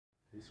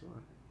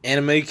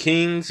Anime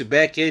Kings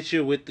back at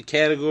you with the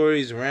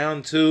categories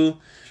round 2.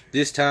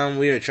 This time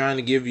we are trying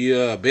to give you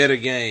a better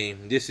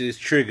game. This is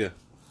Trigger.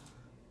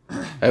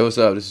 Hey, what's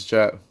up? This is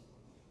Trap.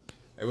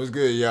 Hey, what's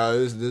good, y'all?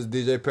 This is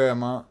DJ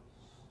Paramount.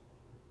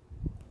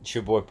 It's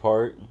your boy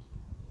Park.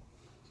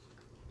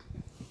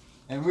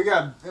 And we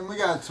got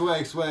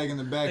Swag in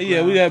the background.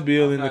 Yeah, we got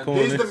Bill in the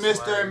corner. He's the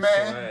mystery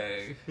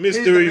man.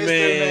 Mystery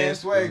man.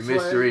 Swag.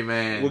 Mystery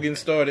man. We're getting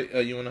started.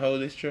 You want to hold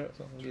this truck?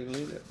 So I'm gonna get a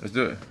lead. Let's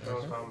do it.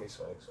 Don't call me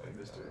Swag.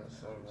 Mystery.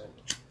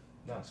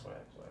 Not Swag.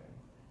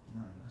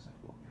 No, that's not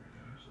what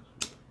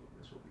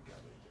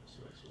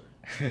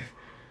we got.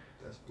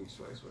 That's big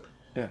Swag.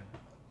 Yeah.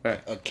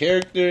 A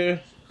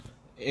character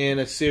in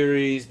a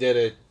series that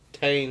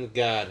attains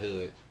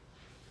godhood.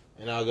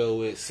 And I'll go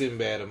with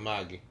Sinbad or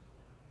Magi.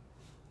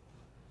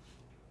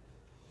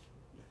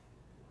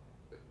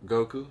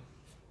 Goku.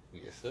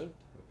 Yes, sir.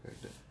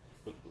 Okay.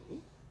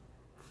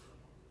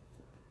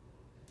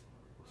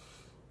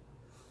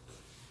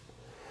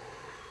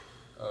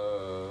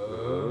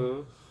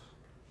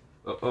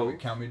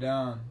 Count me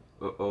down.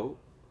 Uh-oh.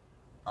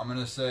 I'm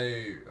gonna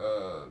say,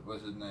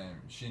 what's his name?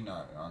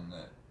 Shinnok on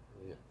that.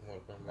 Yeah,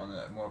 On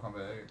that Mortal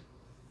Kombat 8.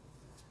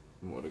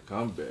 Mortal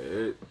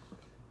Kombat.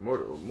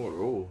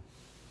 Mortal.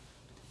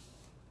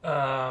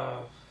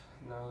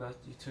 No, that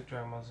you took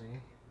Dragon Ball Z.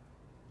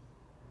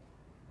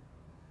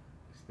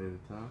 Extended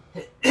time.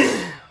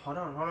 Hold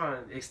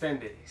on.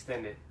 Extend it.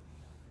 That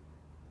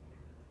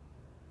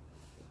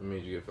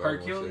means you get 5 more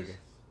Hercules?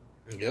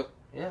 seconds. Yep.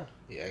 Yeah.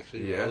 He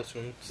actually Yeah. goes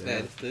from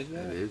status to That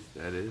God.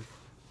 is.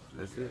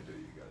 That's it. You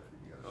got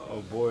it.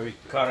 Oh boy,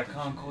 caught a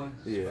conquest.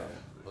 Yeah.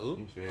 Ooh.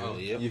 You feel Oh,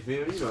 me? yeah. You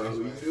feel me? You know what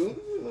we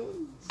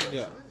do.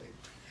 Yeah.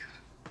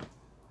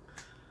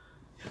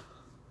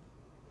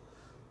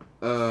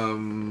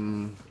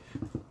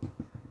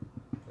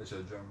 That's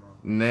your drum roll.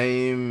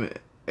 Name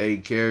a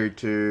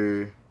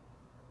character.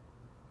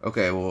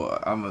 Okay, well,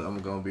 I'm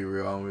gonna be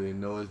real. I don't really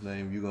know his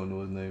name. You gonna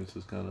know his name, so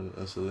it's kind of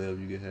a celeb.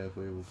 You get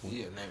halfway before.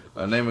 Yeah, name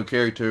it. Name a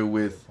character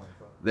with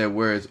that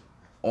wears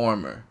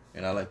armor,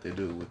 and I like to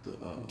do it with the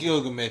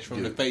Gilgamesh from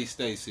the Gil- Fate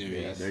Stay Yeah,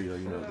 series. there you go.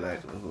 You know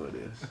exactly who it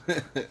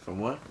is. From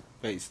what?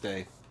 Fate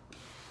Stay.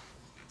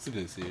 It's a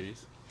good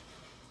series.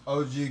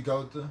 OG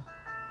Gotha.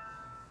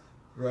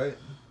 Right?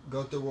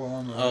 Gotha wore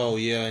armor. Oh,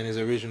 yeah, in his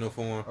original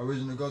form.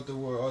 Original Gotha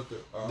wore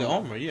armor. The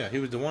armor, yeah. He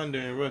was the one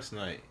during Rust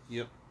Night.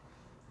 Yep.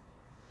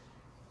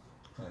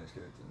 Nice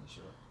character in the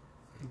show.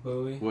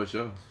 Bowie. What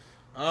show?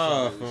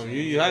 Oh, from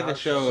Yu Yu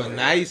Hakusho. A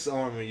nice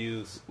armor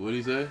use. What'd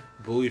he say?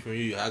 Bowie from Yu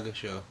Yu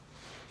Hakusho.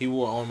 He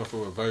wore armor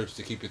for reverse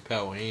to keep his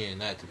power in,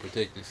 not to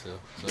protect himself.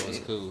 So it's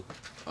cool.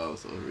 Oh,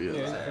 so real.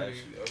 Yeah, life.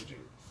 it's pretty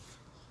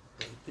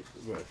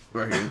OG.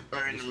 Right here.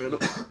 Right in the middle.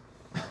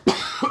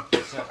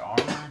 Is that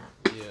armor?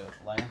 Yeah.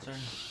 Lantern?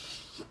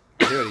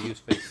 They already use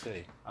Fate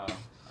Stay.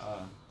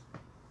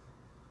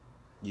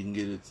 You can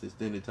get it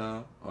extended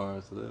time or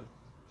a celeb.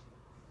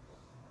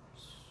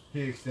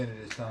 He extended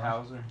his time.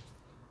 Hauser?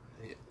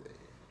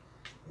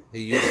 He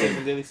used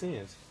 7 Deadly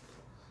Sins.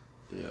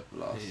 Yeah,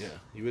 lost. Yeah.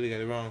 You really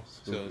got it wrong.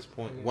 So it's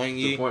point. Yeah. Wang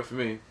It's a Yi. point for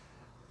me.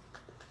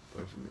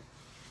 Point for me.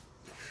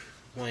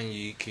 Wang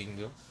Yi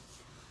Kingdom.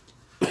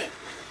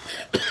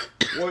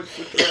 What's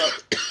the trap?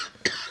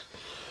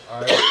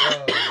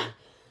 Alright,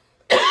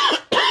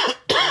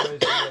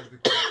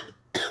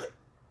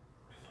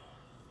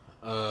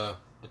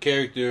 A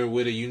character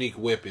with a unique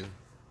weapon.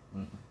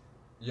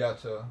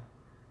 Yato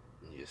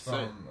Yes, sir.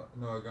 from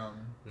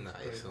Noragami.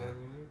 Nice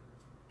one.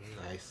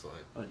 Nice one.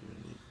 A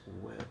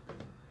unique weapon.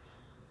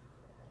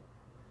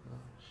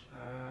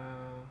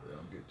 They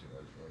don't get too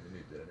much money. You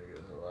need that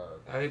nigga alive.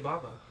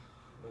 Alibaba.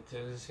 Which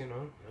is, It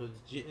was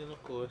Jin,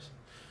 of course.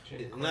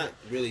 Jin It's Quick. not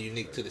really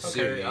unique to the Okay,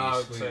 series.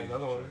 I'll say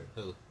another one.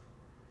 Who?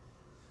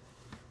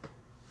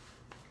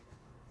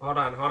 Hold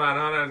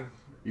on.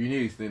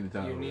 Unique extended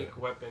time.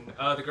 Unique weapon.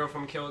 The girl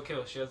from Kill la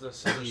Kill. She has a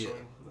silver Yeah.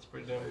 sword. That's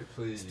pretty damn. Hey,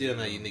 please. Still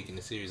not unique in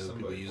the series. Other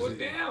people Somebody- use Well, it.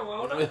 damn.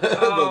 Hold But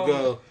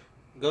on.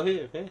 go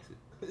ahead, pass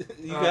it.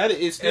 You got it.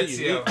 It's still Ezio.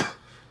 unique.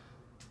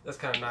 That's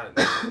kind of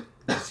not.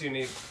 It's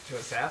unique to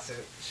assassin.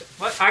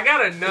 But I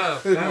got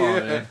enough. Come That-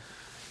 on, man.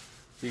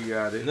 You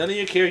got it. None of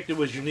your character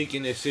was unique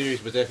in this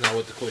series, but that's not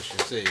what the question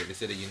said. It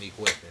said a unique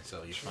weapon,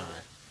 so you're fine.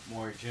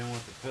 More Jin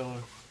with the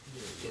pillar.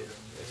 Yeah,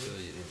 that's a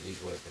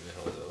unique weapon that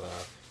holds it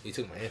alive. He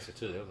took my answer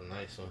too. That was a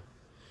nice one.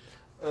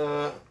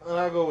 And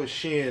I'll go with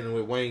Shin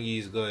with Wang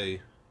Yi's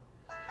glaive.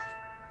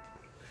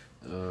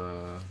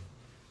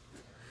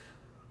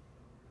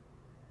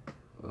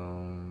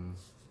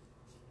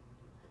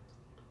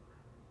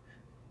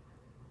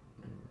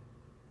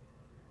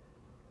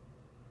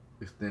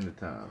 Extended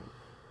time.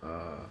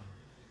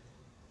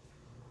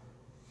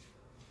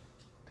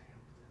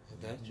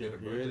 That's your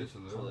Birthday really.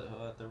 salute. Pull it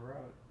hard at the rock.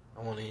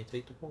 I want to even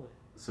take the point.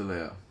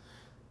 Celeb.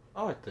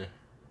 Arthur,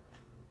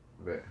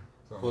 Bet.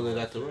 pull it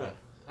out the rock.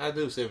 I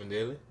do 7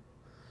 Deadly.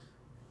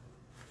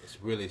 It's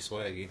really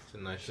swaggy. It's a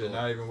nice Shit, show.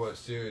 not even what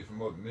series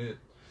from up mid.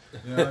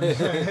 You know what I'm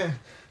saying?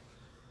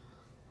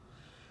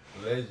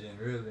 Legend,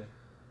 really.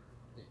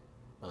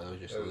 Oh, that was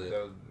just That a was,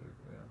 little.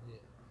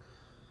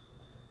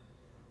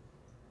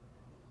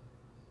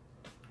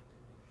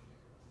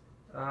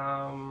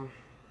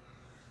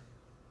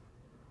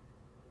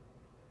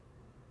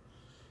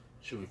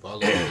 Should we follow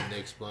the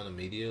next one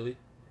immediately?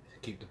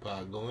 Keep the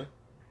pod going?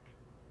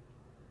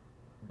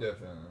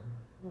 Definitely.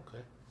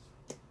 Okay.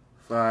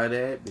 Fire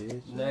that,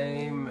 bitch.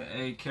 Name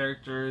a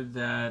character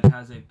that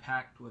has a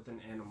pact with an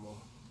animal.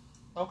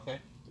 Okay.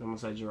 I'm gonna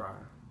say Jiraiya.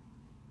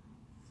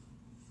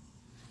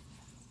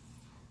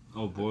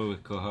 Oh boy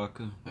with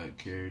Kohaku. That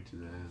character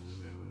that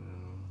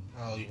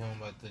Oh, you talking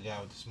about the guy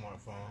with the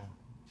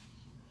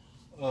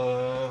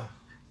smartphone?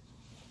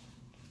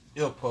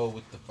 Ilpo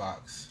with the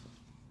fox.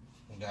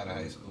 Got out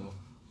of high school.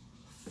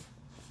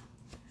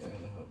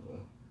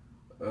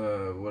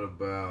 what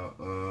about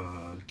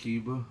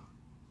Kiba?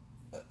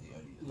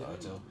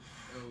 Naruto.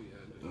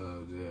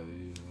 Yeah,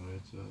 he's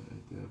Naruto.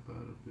 Ain't that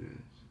about a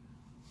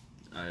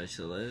bitch? I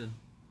should live.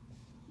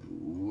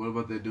 What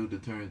about that dude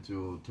that turned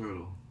into a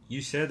turtle?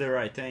 You said the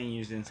right thing,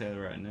 you just didn't say the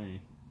right name.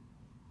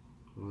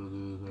 What about the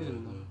dude Good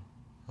enough.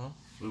 Huh?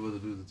 What about the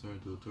dude that turned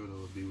into a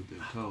turtle would be with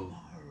that coat?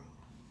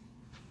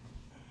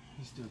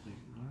 He's still big.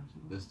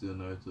 That's still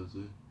Naruto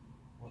too.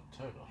 What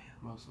turtle?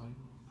 Most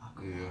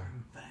likely. Yeah.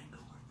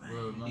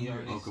 Well, He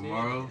already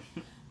Okamaru?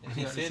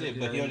 He said it,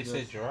 but he already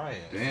said Jiraiya.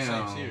 It's the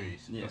Damn. same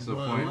series. Yeah. That's the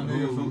Well, point. my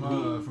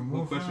nigga from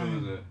What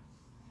question Wolfram.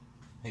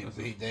 was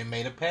that? They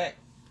made a pact.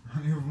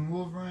 You from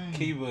Wolverine?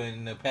 Kiba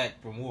and the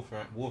pact from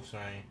Wolf's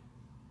Reign.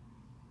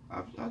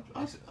 I,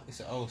 It's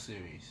an old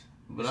series.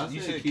 but I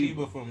You said said Kiba.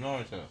 Kiba from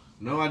Naruto.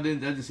 No, I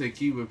didn't. I just said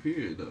Kiba,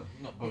 period, though.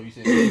 No, bro, you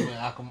said Kiba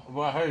and Akamaru.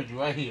 Bro, I heard you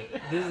right here.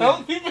 This is-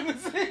 Those people in the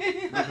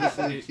scene. I just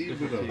said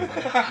Kiba,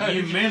 though.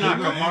 You meant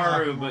Kiba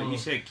Akamaru, and but you Akamaru.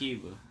 said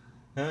Kiba.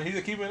 Huh? He's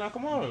a Kiba and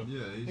Akamaru.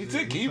 Yeah, He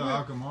said- took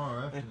Kiba. said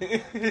Akamaru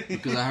after.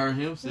 Because I heard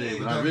him say it,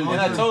 but I And really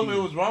And I said told him Kiba.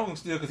 it was wrong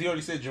still because he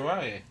already said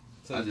Jiraiya.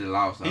 So I just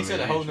lost. he said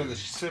a whole nother. nother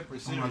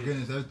separate Oh my series.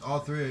 goodness, that's, all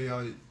three of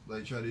y'all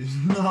like try to use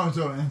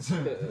Naruto answer.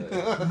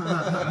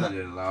 I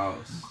just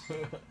lost.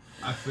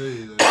 I feel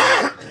you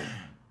though.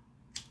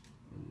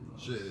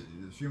 Shit,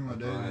 a few more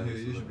days in here,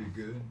 you should be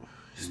good.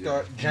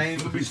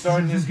 James will be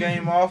starting this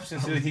game off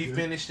since he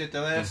finished at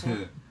the last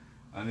one.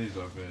 I need to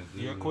start finishing.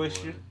 Your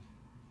question?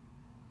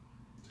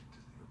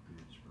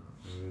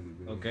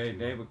 Okay,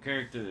 name a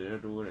character that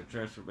underwent a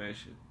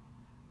transformation.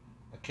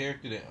 A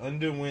character that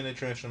underwent a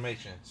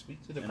transformation.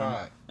 Speak to the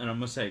pod. And I'm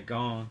gonna say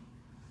Gon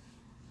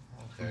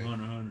from Okay.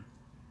 Hunter x Hunter.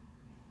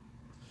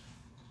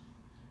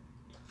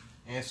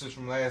 Answers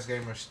from last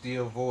game are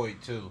still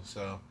void too.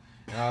 So,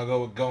 and I'll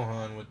go with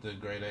Gohan with the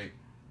Great Ape.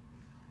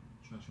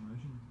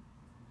 Transformation?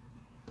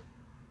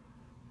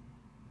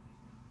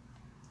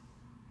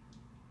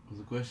 What's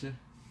the question?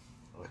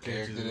 A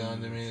character that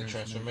underwent a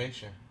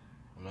transformation.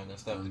 I'm not gonna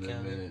stop the countdown.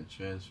 Unlimited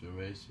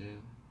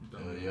transformation.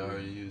 You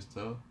already used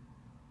toe?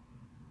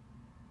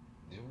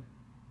 Did we?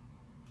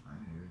 I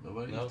ain't hear it.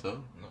 Nobody No. used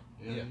toe? No.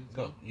 Yeah, Yeah, you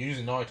go. do. You're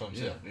using Naruto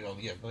himself. Yeah, go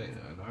Yeah,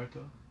 ahead.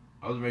 Naruto.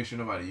 I was making sure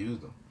nobody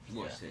used them.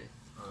 Yeah.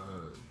 Uh,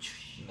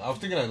 I was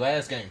thinking of the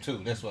last game too.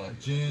 That's why.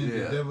 Jin,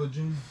 Yeah. the Devil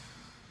Jin.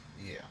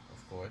 Yeah,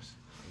 of course.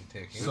 You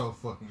take him. So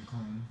fucking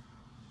clean.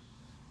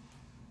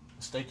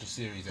 State your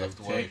series So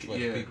afterwards take- for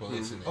yeah. the people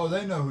listening. Oh,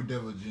 they know who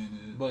Devil Jin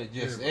is. But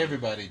just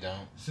everybody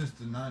don't. Since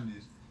the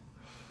 90s.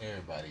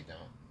 Everybody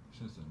don't.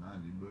 Since the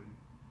 90s, buddy.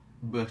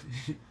 But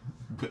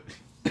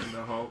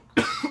The Hulk.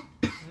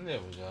 There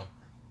we go.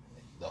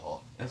 The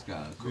Hulk. that's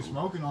kind of We're cool.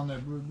 smoking on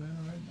that blue banner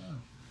right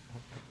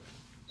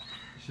now.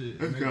 Shit.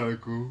 That's nigga, kind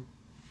of cool.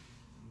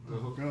 the I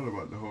Hulk. forgot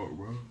about the Hulk,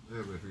 bro.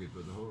 Everybody forget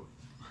about the Hulk.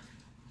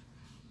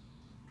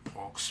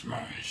 Hulk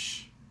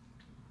smash.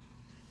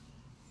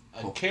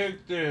 A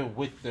character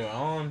with their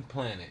own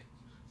planet.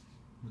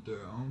 With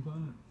their own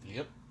planet?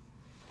 Yep.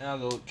 And I'll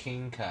go with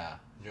King Kai,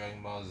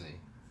 Dragon Ball Z.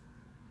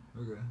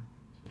 Okay.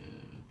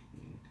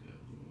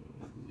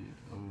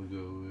 I'm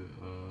gonna go with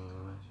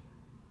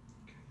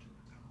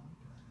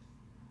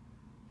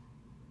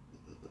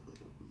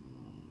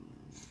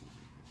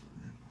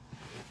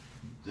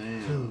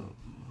damn. 2,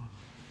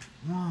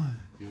 1.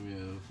 Give me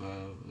a 5.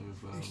 Give me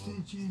 5.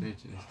 Extension.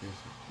 Extension.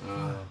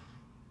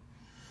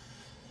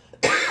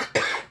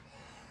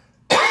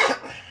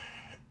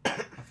 I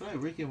feel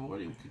like Rick and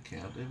Morty could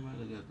count. They might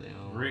have got their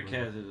own. Rick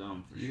has his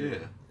own for sure. Yeah.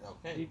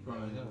 Okay. He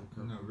probably there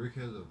we No, Rick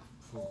has a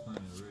full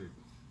planet of Rick.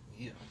 go.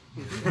 Yeah.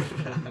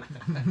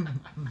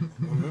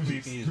 Remember,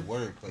 you can use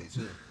wordplay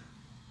too.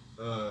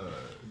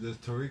 There's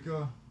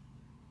Toriko.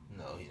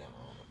 No, he don't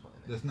own the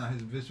planet. That's not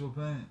his visual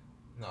planet.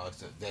 No,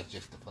 that's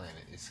just the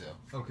planet itself.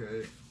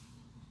 Okay.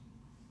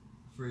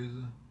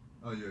 Frieza.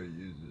 Oh, you already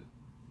used it.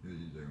 You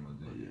already used Dragon Ball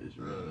Z. Oh, yeah, it's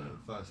right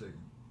now. 5 second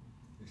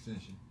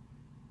extension.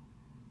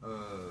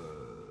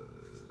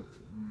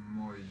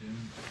 Mori Jin.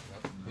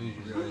 No,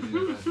 Who's we your- already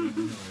used that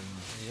anyway,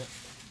 no. Yep.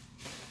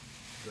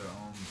 Their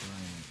own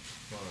planet.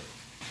 Fuck.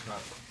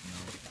 Cop.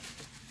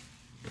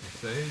 No.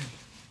 Sage.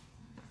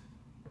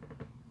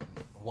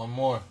 One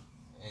more,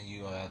 and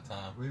you are out of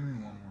time. What do you mean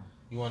one more?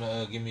 You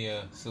wanna give me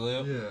a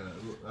celeb?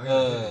 Yeah. I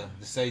got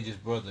The Sage's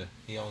brother.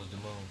 He owns the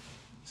moon.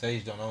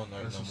 Sage don't own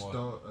Earth that's no a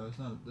more. star.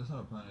 That's not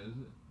a planet, is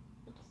it?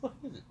 What the fuck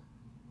is it?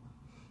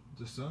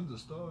 The sun's a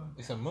star.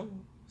 It's a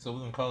moon. So we're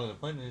gonna call it a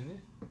planet in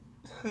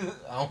this.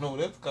 I don't know what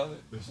else to call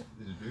it. It's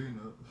big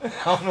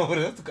enough. I don't know what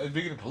else to call it. It's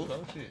bigger than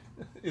Pluto. Shit.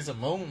 It's a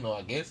moon, though,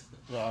 I guess.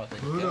 Well, I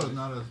think Pluto's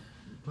not a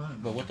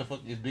planet. But what the fuck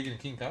is bigger than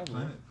King Kong?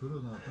 Planet?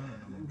 Pluto's not a planet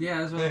no more. Yeah,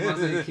 that's what I was about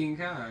to say. King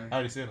Kai. I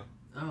already said him.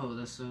 Oh,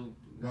 that's so. Well,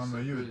 I That's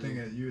mean, so you were crazy.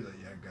 thinking, you were like,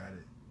 yeah, I got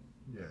it.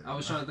 Yeah. I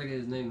was trying to think of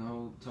his name the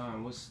whole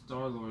time. What's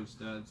Star Lord's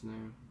dad's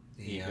name?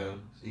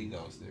 Egon.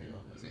 Egon's there.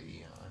 I said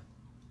Eon.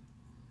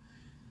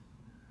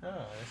 Oh,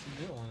 that's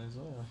a good one as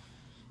well.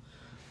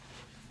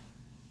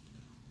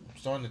 I'm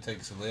starting to take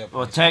celeb.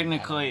 Well,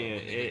 technically,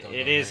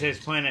 it is his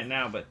planet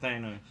now, but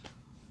Thanos.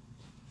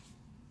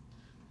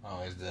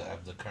 Oh, it's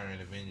the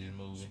current Avengers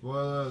movie.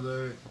 Spoiler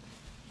alert.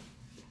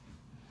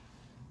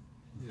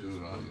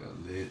 Dude, I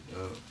got lit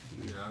up.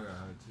 Yeah, I got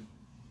high too.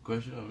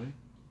 Question on me?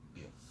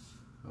 Yeah.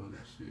 Oh,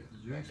 shit.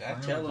 Did you I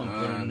explain tell what him,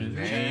 the- put him in did you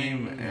the explain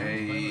name where the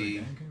a-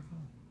 game came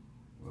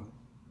from? What?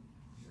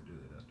 Yeah, do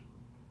that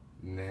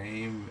afterwards.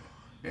 Name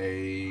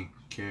a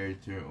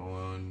character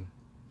on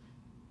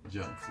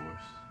Jump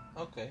Force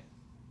Okay.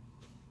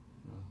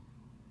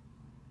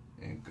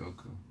 and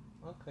Goku.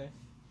 Okay.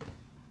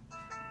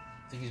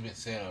 I think he's been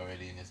said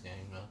already in this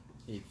game, though.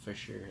 He for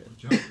sure is.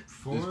 Jump This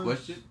forward.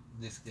 question?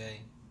 This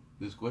game.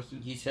 This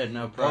question? You said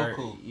no prior.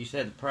 Goku. You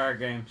said the prior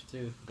games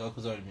too.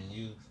 Goku's already been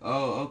used.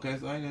 Oh, okay.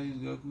 So I ain't gonna use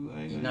Goku.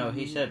 I ain't gonna No, use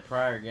he Goku. said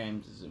prior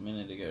games is a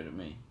minute ago to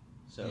me.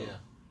 So Yeah.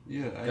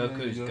 Yeah, I ain't gonna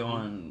Goku's use Goku.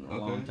 gone a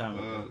long time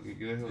ago. Get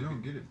You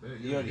don't get it back.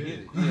 You already get get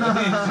it. Yeah. You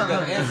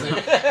got an answer.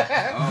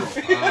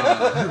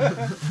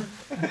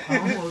 I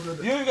almost did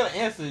it. You ain't got an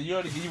answer. You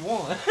already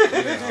won.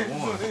 I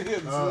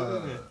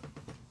won.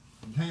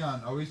 Hang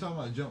on, are we talking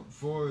about jump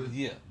forward?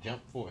 Yeah,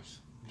 Jump Force.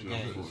 The Jump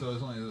game. Force. So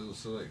it's only a little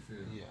select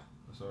field. Yeah,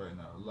 That's all right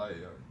now. Light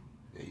yard.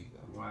 there you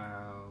go.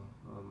 Wow.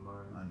 Oh my.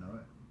 I know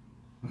it.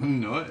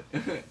 know it. I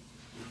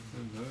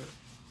know it.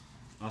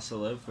 I'll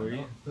select for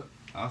you.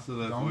 I'll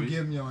select for Don't you.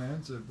 give me your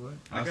answer, boy.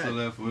 I'll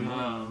select for you.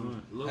 I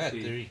had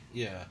Luffy. 3.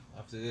 Yeah,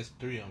 after this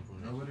 3 I'm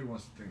from there. Nobody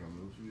wants to think of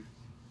Luffy.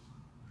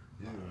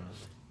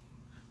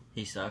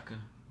 Yeah. Hisaka.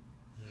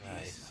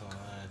 Nice.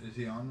 Is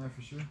he on there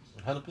for sure?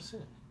 100%.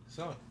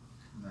 So,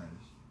 Nice.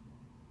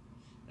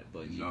 That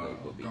buggy No.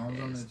 bird will be Gomes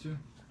on ass. there too?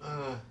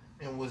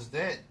 and was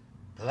that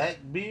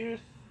Blackbeard?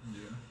 Yeah.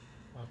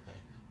 Okay.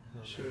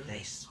 Sure.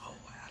 They so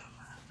out of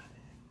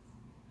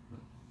line.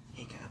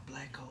 He got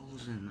black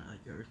holes in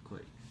the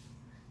earthquake.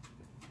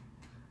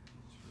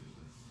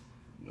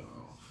 No.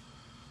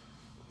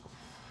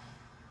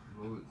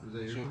 What was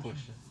that What's your your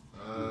question?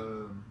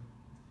 question?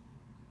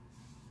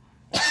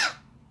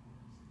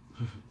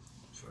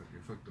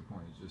 Fuck the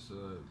point. Just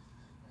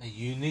A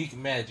unique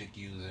magic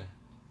user.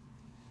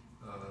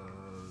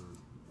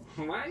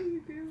 Why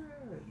you do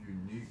that?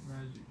 unique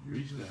magic.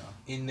 Reach user? down.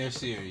 In their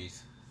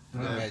series. The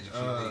That, magic's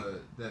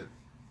unique. that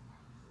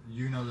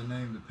you know the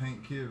name, the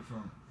Paint Kid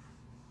from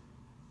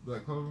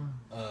Black Clover.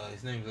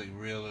 His name's like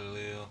Real or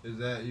Lil. Is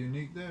that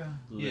unique there?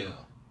 Yeah.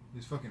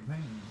 He's fucking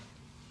painting.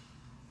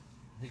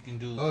 He can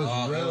do Oh,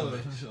 all it's Rel or some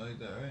elements. shit like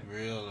that, right?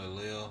 Real or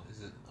Lil.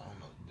 Is it? I don't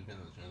know.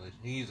 Depends on the translation.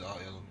 He uses all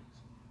elements.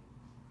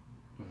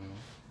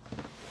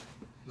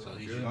 So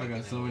he's Good. unique. I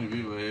got so many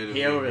people ahead of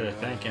He me. over there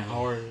thinking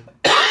hard.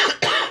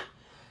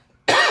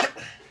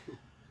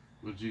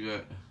 What you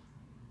got?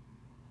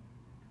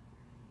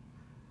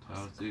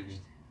 Tyler TV.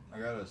 I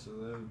got a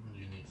celeb.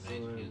 Unique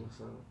magic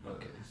user.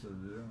 Okay. So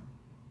yeah.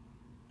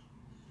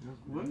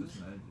 What? That's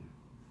magic.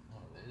 Oh,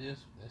 that is.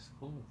 That's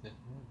cool. That's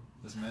cool.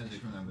 That's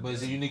magic from that. But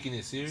is it unique in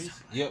this series?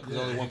 Yep, because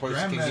Yeah, only one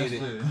person can get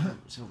it. Grandmaster.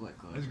 So Black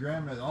Clover. It's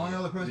Grandmaster. The only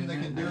other person that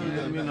can do Yeah,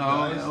 it, you the know,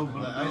 ice,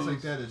 open the up ice those.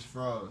 like that is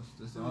Frost.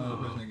 That's the only other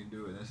Oh. person that can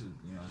do it. That's just,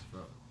 it's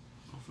Frost.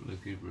 I'm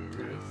finna keep it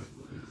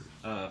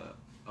real.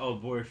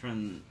 Old boy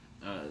from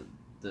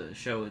the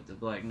show with the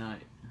Black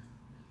Knight.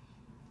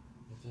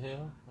 What the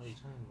hell? What are you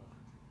talking about?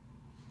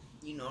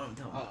 You know what I'm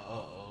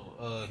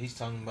talking He's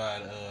talking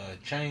about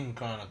Chain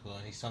Chronicle,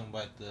 and he's talking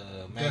about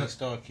the Maggie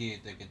Star kid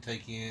that can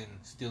take in,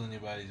 steal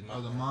anybody's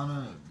Oh, the money.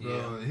 mana,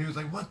 bro. He was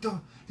like, "What the?"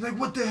 He's like,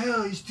 "What the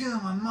hell? He's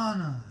stealing my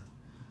mana."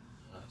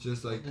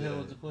 Just like What the hell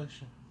was that. the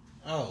question?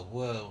 Oh,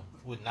 well,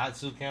 would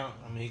Natsu count?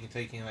 I mean, he can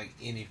take in like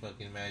any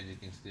fucking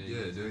magic and still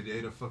Yeah, use it. dude, they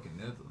ate a fucking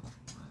Ethel.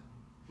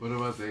 What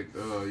about that?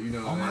 You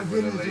know Oh my that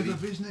goodness, lady, there's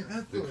a bitch named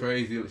the Ethel.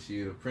 crazy.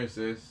 She the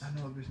princess. I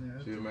know a bitch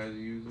named She a Ethel. magic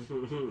user,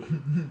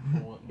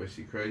 On what? but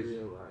she crazy.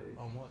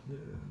 On what? Yeah,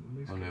 the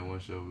mixed On that one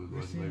show We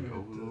was seen maybe her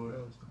at the Overlord.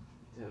 Palestine.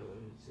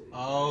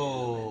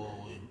 Oh,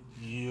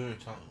 you're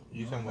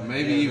talking about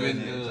Maybe that,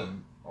 even, yeah.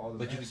 all the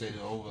But you can say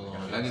the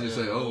Overlord. I need to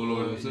say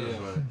Overlord himself,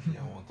 yeah. right? You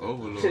don't want that.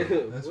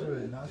 Overlord. That's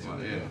really not so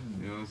Yeah,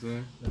 you know what I'm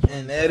saying?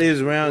 And that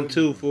is round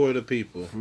 2 for the people.